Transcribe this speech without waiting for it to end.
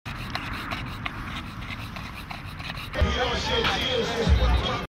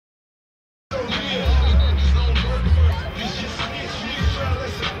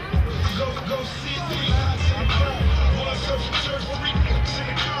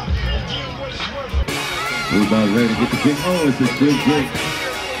Everybody ready to get the kick. Oh, it's a good kick.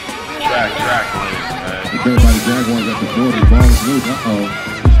 Track, man. Everybody, Jaguars at the 40. Ball is loose. Uh-oh.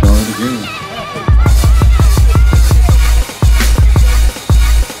 We're starting the game.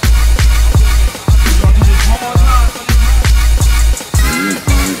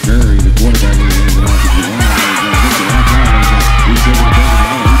 Curry, the quarterback, he hands it off to Javon. He's got the flag. He's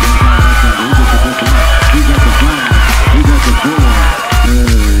got the four.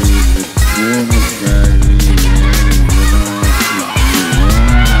 Curry, the quarterback,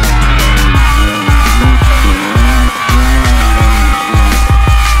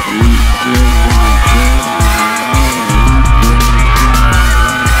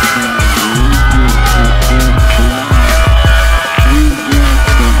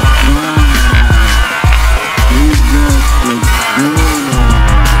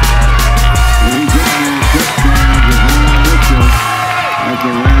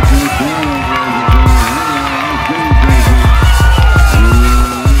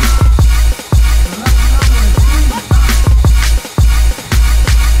 hands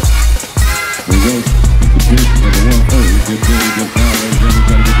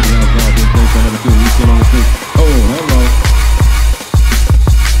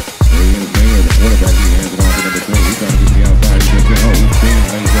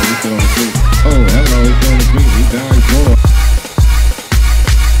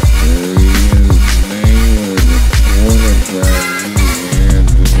it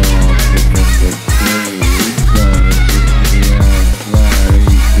off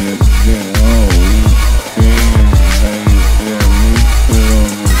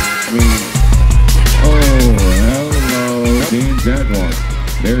Jaguars.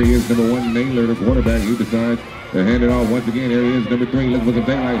 There he is, number 1, Naylor, the quarterback. He decides to hand it off once again. There he is, number 3, looking for some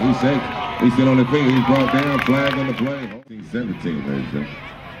daylight. He's safe. He's still on the feet. He's brought down. Flag on the play. 17, ladies and gentlemen.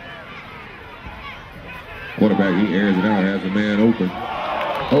 Quarterback, he airs it out, has a man open.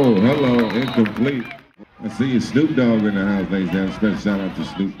 Oh, hello, incomplete. I see you, Snoop Dogg in the house, ladies and gentlemen. Special shout out to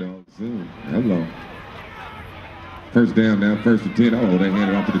Snoop Dogg soon. Hello. First down now, 1st and 10. Oh, they hand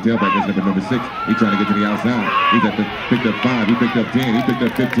it off to the tailback. That's number 6. He's trying to get to the outside. He's at the picked up 5. He picked up 10. He picked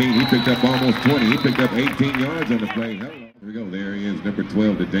up 15. He picked up almost 20. He picked up 18 yards on the play. Hello. Here we go. There he is, number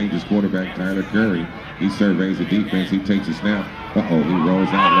 12, the dangerous quarterback, Tyler Curry. He surveys the defense. He takes a snap. Uh-oh, he rolls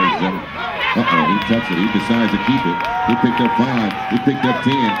out, ladies and gentlemen. Uh-oh, he tucks it. He decides to keep it. He picked up 5. He picked up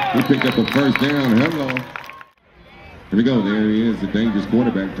 10. He picked up a first down. Hello. Here we go. There he is, the dangerous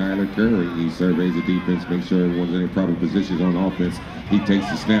quarterback, Tyler Curry. He surveys the defense, makes sure everyone's in their proper positions on offense. He takes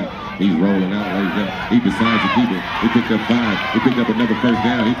the snap. He's rolling out like that. He decides to keep it. He picked up 5. He picked up another first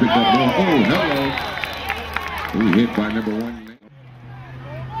down. He picked up more. Oh, hello. He hit by number 1.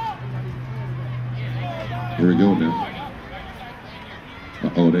 Here we go now.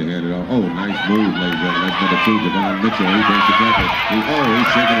 Uh-oh, they hand it off. Oh, nice move, ladies and gentlemen. That's number 2, Javon Mitchell. He breaks the tackle. He's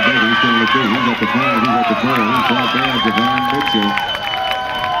shaking the baby. He's still in the field. He's at the 5. He's at the 4. He's brought down Javon Mitchell.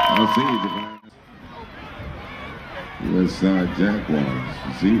 I see you, Javon. Westside Jaguars.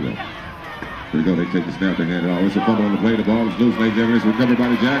 You see that. Here we go. They take the snap. They hand it off. It's a fumble on the play. The ball is loose, ladies and gentlemen. It's recovered by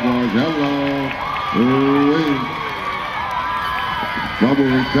the Jaguars. Hello. Ooh-wee.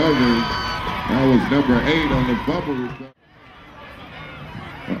 Fumble recovery. That was number 8 on the fumble recovery.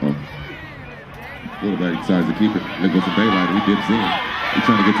 Uh-oh. Quarterback decides to keep it. There goes the daylight. He dips in. He's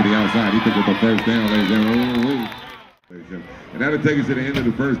trying to get to the outside. He picked up a first down, ladies and gentlemen. And that'll take us to the end of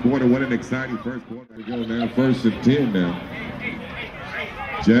the first quarter. What an exciting first quarter. We go now, 1st and 10 now.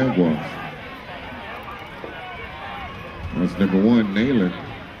 Jaguars. That's number 1, Naylor.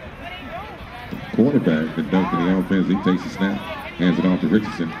 Quarterback, the dunk in the offense. He takes the snap, hands it off to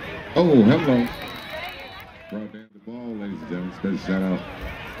Richardson. Oh, hello. Brought down the ball, ladies and gentlemen. Special shout out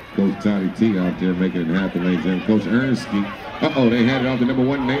Coach Toddy T out there making it happen, ladies and gentlemen. Coach Ernstke. Uh-oh, they handed off to number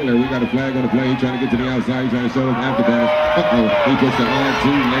 1, Naylor. We got a flag on the play. He's trying to get to the outside. He's trying to show us afterburner. Uh-oh, he puts the R2,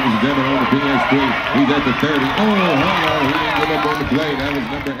 ladies and gentlemen, on the PS3. He's at the 30. Oh, hello. He didn't get up on the play. That was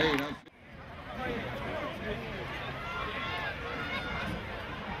number 8.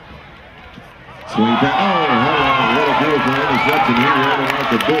 Swing back. Oh, hello. What a beautiful interception. He ran it off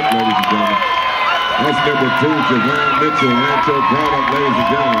the book, ladies and gentlemen. That's number 2, Javon Mitchell. Rancho product, ladies and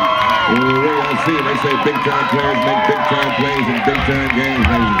gentlemen. I see it. They say big-time players make big-time plays in big-time games,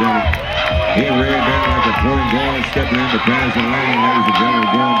 ladies and gentlemen. He ran down like a point guard, stepping in the passing lane, ladies and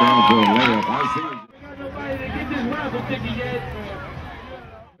gentlemen, going down for a layup. I see it.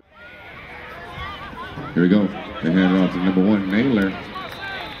 Here we go. They hand it off to number 1, Naylor.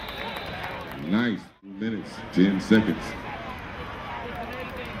 Nice. 2 minutes, 10 seconds.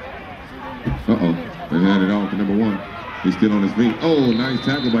 Uh-oh. They hand it off to number 1. He's still on his feet. Oh, nice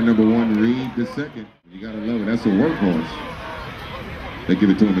tackle by number 1, Reed the second. You gotta love it. That's a workhorse. They give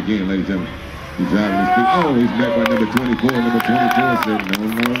it to him again, ladies and gentlemen. He's driving his feet. Oh, he's met by number 24. Number 24 said,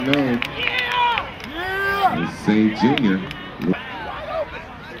 no. Let's say junior.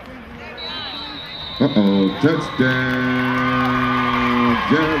 Uh-oh, touchdown,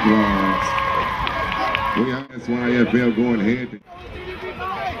 Jaguars. We are SYFL going ahead.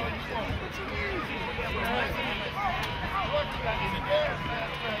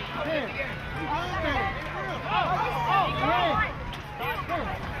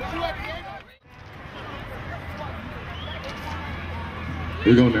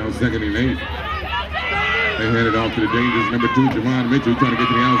 Here we go now, 2nd and 8. They hand it off to the dangerous number 2, Javon Mitchell, trying to get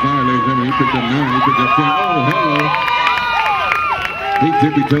to the outside, ladies and gentlemen. He picked up 9, he picked up 10. Oh, hello. He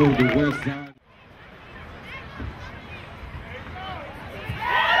tippy-toed to Westside.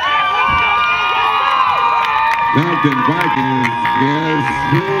 Compton Vikings, yes,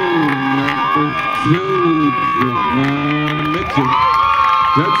 number 2, Javon Mitchell.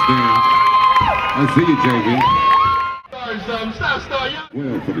 Touchdown. I see you, JV.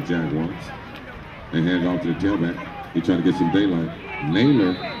 Well for the Jaguars. They hand it off to the tailback. He's trying to get some daylight.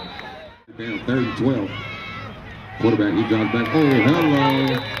 Naylor down 3rd and 12. Quarterback, he drops back. Oh,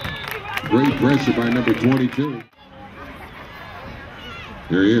 hello. Great pressure by number 22.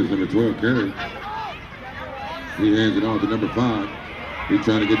 There he is, number 12, Curry. He hands it off to number 5. He's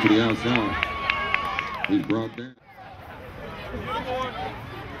trying to get to the outside. He's brought down.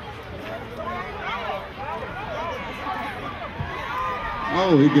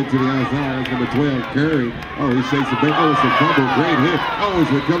 Oh, he gets to the outside. That's number 12, Curry. Oh, he shakes the bait. Oh, it's a fumble. Great hit. Oh,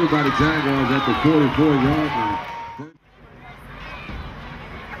 it's recovered by the Jaguars at the 44-yard line.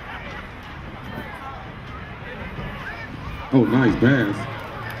 Oh, nice pass.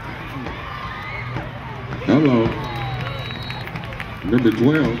 Hello. Number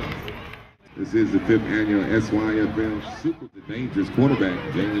 12. This is the 5th annual SYFL Super Dangerous quarterback,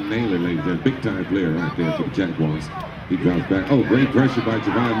 Jalen Naylor, ladies and big-time player right there for the Jaguars. He drops back. Oh, great pressure by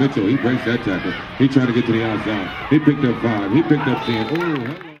Javon Mitchell. He breaks that tackle. He trying to get to the outside. He picked up 5. He picked up 10. Oh,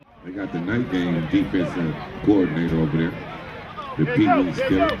 hello. They got the night game defensive coordinator over there. The Pee-wee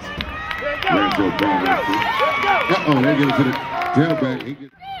Skillets. Rancho Brown. Uh-oh, they get it to the tailback.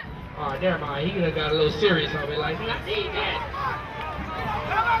 Oh, never mind. He got a little serious on me. Like, I need that.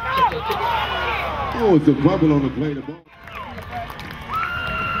 Oh, it's a bubble on the play. The ball.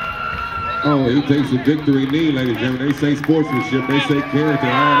 Oh, he takes a victory knee, ladies and gentlemen. They say sportsmanship. They say character.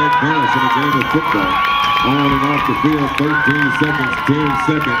 All that counts in a game of football. On and off the field, 13 seconds, 10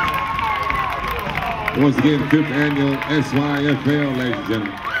 seconds. Once again, 5th annual SYFL, ladies and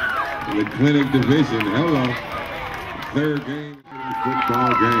gentlemen. The clinic division. Hello. 3rd game in the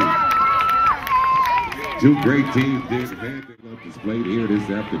football game. 2 great teams did have their displayed here this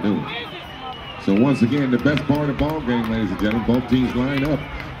afternoon. So once again, the best part of the ball game, ladies and gentlemen, both teams line up,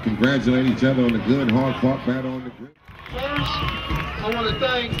 congratulate each other on the good, hard-fought battle on the grid. First, I want to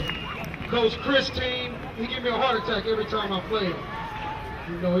thank Coach Chris' team. He gave me a heart attack every time I play him.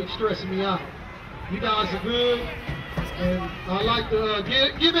 You know, he's stressing me out. You guys are good, and I'd like to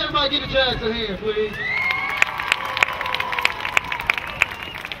give everybody, get the Jags a hand, please.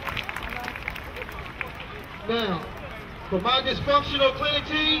 Now, for my dysfunctional clinic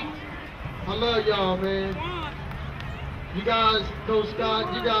team, I love y'all, man. You guys, Coach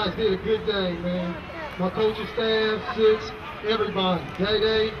Scott, you guys did a good thing, man. My coaching staff, Six, everybody,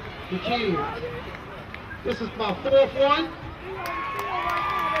 Day, the kids. This is my 4th one.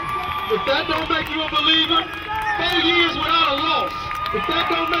 If that don't make you a believer, 4 years without a loss. If that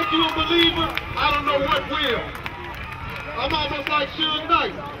don't make you a believer, I don't know what will. I'm almost like Suge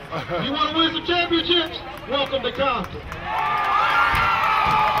Knight. You want to win some championships? Welcome to Compton.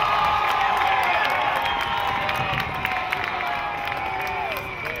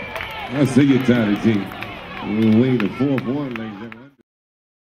 I see you, Tiny G. We're waiting the 4th one, ladies and gentlemen.